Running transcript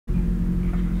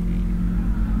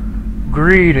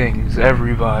Greetings,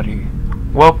 everybody.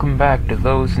 Welcome back to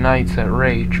Those Nights at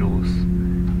Rachel's.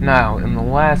 Now, in the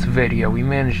last video, we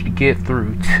managed to get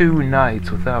through 2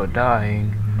 nights without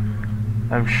dying.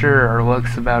 I'm sure our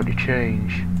luck's about to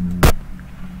change.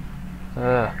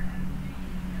 From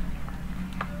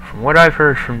what I've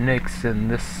heard from Nixon,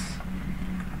 this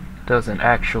doesn't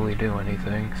actually do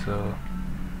anything, so...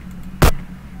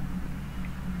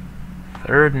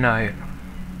 3rd night.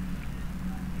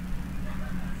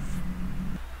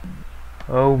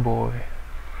 Oh boy.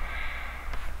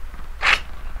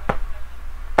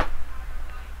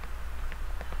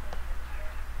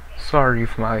 Sorry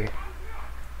if my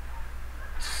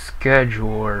schedule,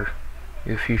 or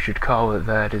if you should call it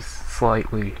that, is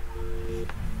slightly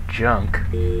junk.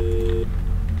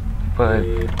 But...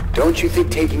 Don't you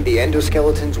think taking the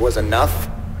endoskeletons was enough?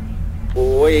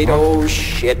 Wait, oh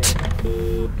shit.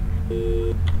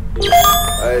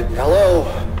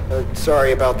 Hello?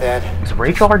 Sorry about that. Is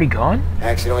Rachel already gone?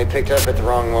 Accidentally picked up at the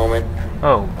wrong moment.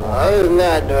 Oh, boy. Other than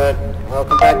that,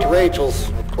 welcome back to Rachel's,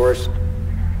 of course.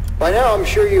 By now I'm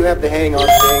sure you have the hang on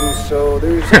things, so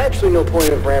there's actually no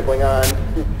point of rambling on.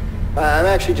 I'm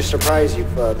actually just surprised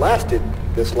you've lasted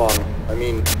this long. I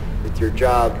mean, with your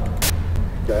job.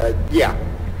 Yeah.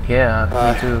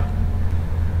 Yeah, me too.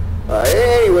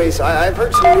 Anyways, I've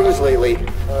heard some news lately.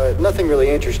 Nothing really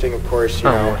interesting, of course, you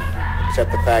know,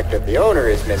 except the fact that the owner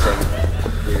is missing,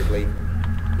 weirdly.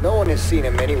 No one has seen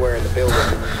him anywhere in the building.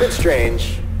 Bit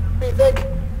strange. What do you think?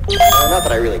 Not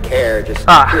that I really care, just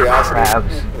curiosity.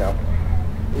 Crabs. You know.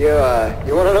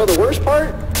 You want to know the worst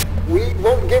part? We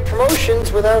won't get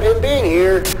promotions without him being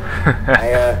here.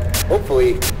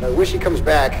 Hopefully, I wish he comes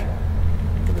back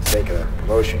for the sake of the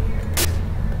promotion.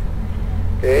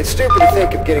 It's stupid to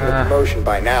think of getting the promotion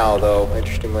by now, though,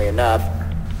 interestingly enough.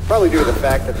 Probably due to the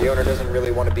fact that the owner doesn't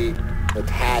really want to be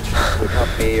attached to the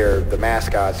company or the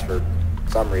mascots for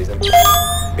some reason.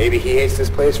 Maybe he hates this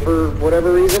place for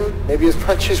whatever reason, maybe as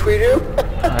much as we do.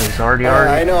 He's already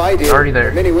I know I do. already there.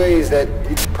 In many ways that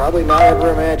you'd probably not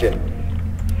ever imagine.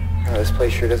 This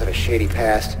place sure does have a shady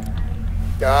past.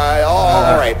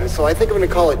 Alright, so I think I'm going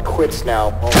to call it quits now.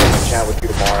 I'll chat with you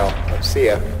tomorrow. See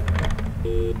ya.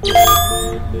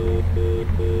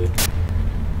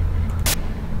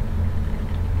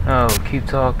 Oh, keep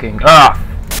talking. Ah!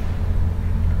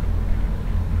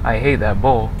 I hate that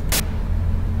bull.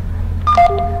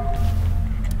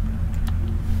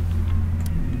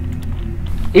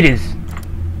 It is...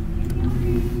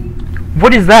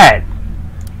 What is that?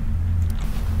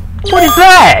 What is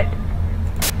that?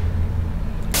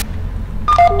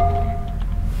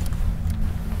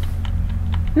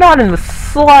 Not in the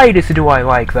slightest do I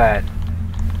like that.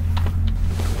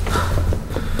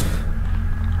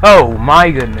 Oh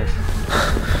my goodness.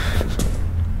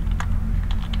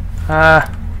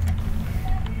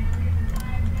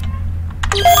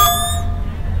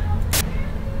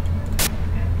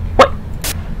 What?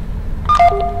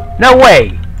 No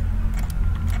way!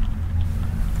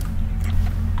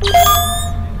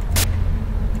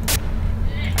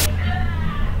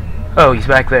 Oh, he's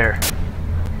back there.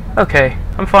 Okay,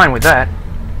 I'm fine with that.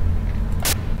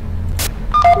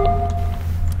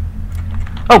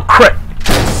 Oh, crap!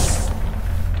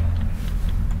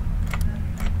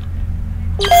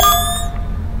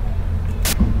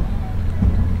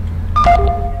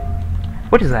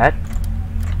 What is that?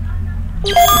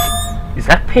 Is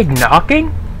that pig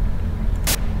knocking?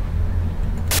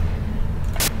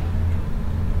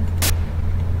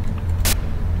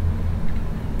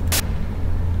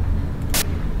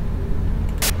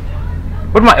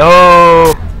 What am I?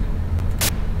 Oh!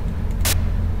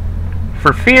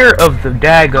 For fear of the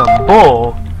daggum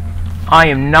bull, I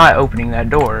am not opening that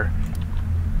door.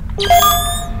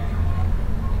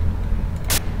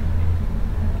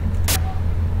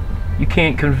 You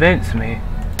can't convince me.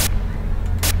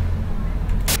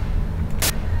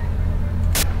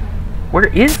 Where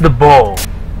is the bull?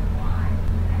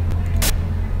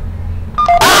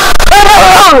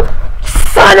 Oh!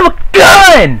 Son of a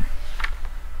gun!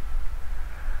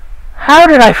 How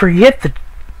did I forget the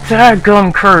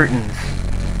daggum curtains?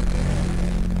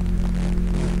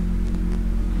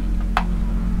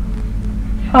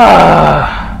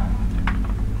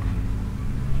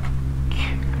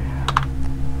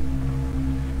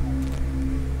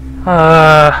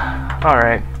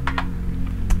 Alright.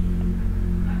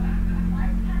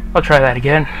 I'll try that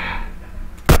again.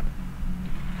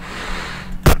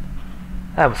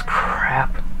 That was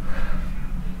crap.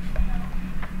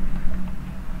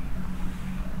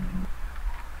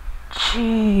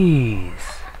 Jeez.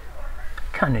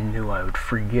 Kinda knew I would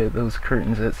forget those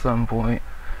curtains at some point.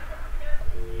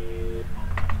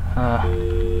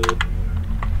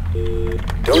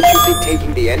 Don't you think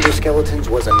taking the endoskeletons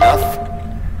was enough?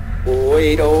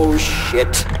 Wait, oh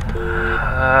shit.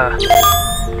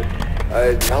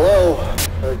 Hello?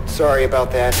 Sorry about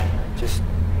that. Just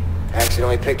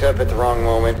accidentally picked up at the wrong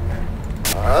moment.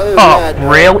 Other than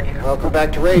that, really? Welcome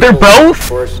back to Rachel. They're both? Of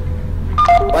course.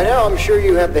 By now, I'm sure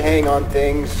you have the hang on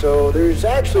things, so there's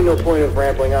actually no point of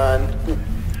rambling on.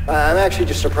 I'm actually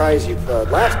just surprised you've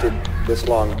lasted this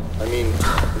long. I mean,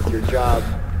 with your job.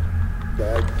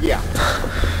 Yeah.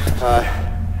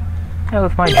 Yeah,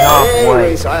 with my job,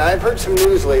 anyways, I've heard some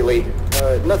news lately.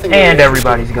 Nothing. And really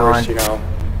everybody's of course, gone. You know.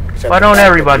 Why don't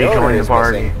everybody join the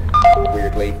party?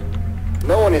 Weirdly.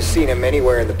 No one has seen him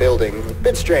anywhere in the building. A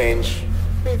bit strange.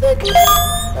 What do you think?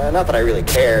 Not that I really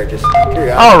care, just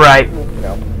curiosity. Alright. You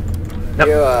know. Nope.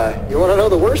 You want to know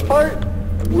the worst part?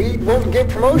 We won't get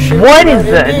promotion. What is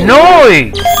that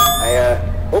noise?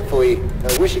 Hopefully,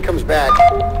 I wish he comes back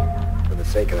for the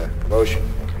sake of the promotion.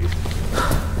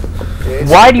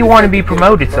 Why do you want to be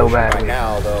promoted so badly? Right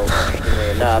now, though, interestingly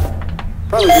enough,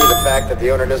 probably due to the fact that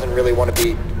the owner doesn't really want to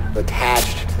be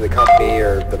attached to the company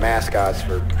or the mascots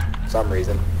for some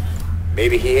reason.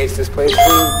 Maybe he hates this place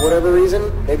for whatever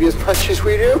reason, maybe as much as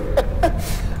we do.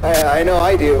 I know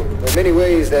I do, in many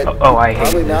ways that I hate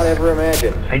probably this. not ever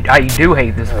imagined. I do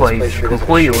hate this place sure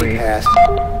completely.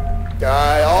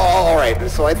 Alright,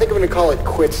 so I think I'm going to call it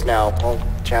quits now. I'll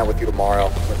chat with you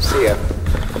tomorrow. See ya.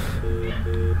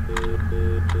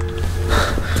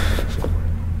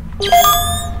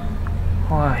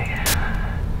 Why?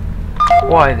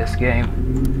 Why this game?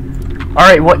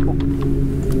 Alright, what?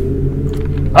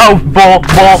 Oh, bull.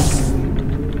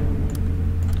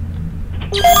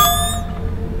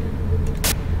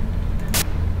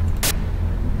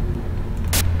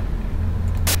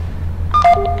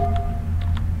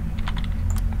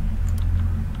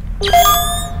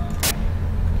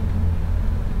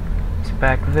 It's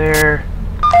back there.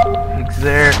 It's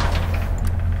there.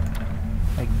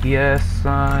 I guess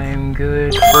I'm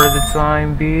good for the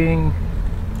time being.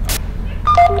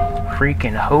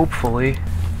 Freaking hopefully.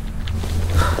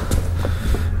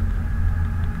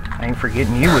 I ain't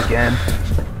forgetting you again.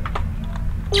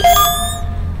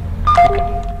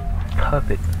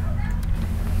 Puppet.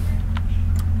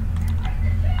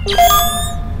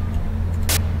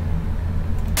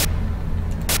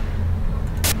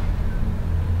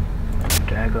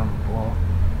 Daggum ball.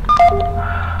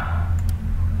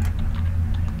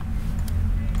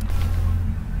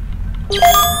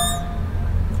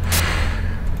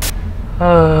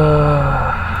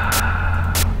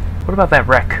 What about that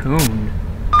raccoon?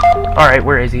 Alright,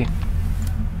 where is he?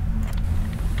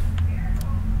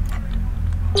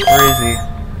 Where is he?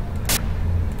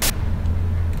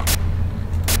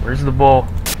 Where's the bull?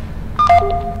 I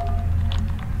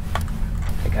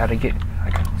gotta take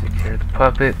care of the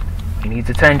puppet. He needs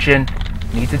attention.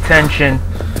 He needs attention.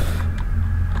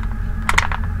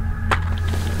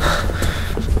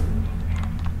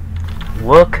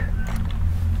 Look.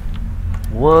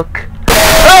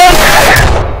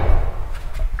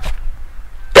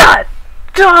 God!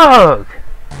 Dog!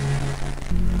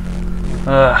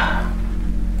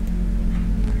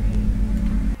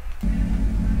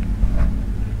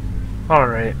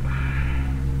 Alright.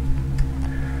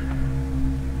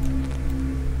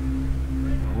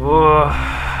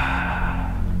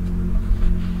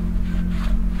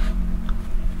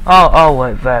 I'll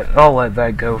let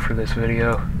that go for this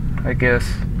video, I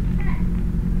guess.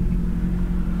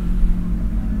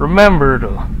 Remember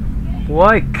to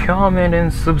like, comment,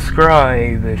 and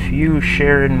subscribe if you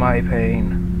share in my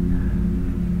pain.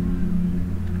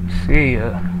 See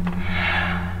ya.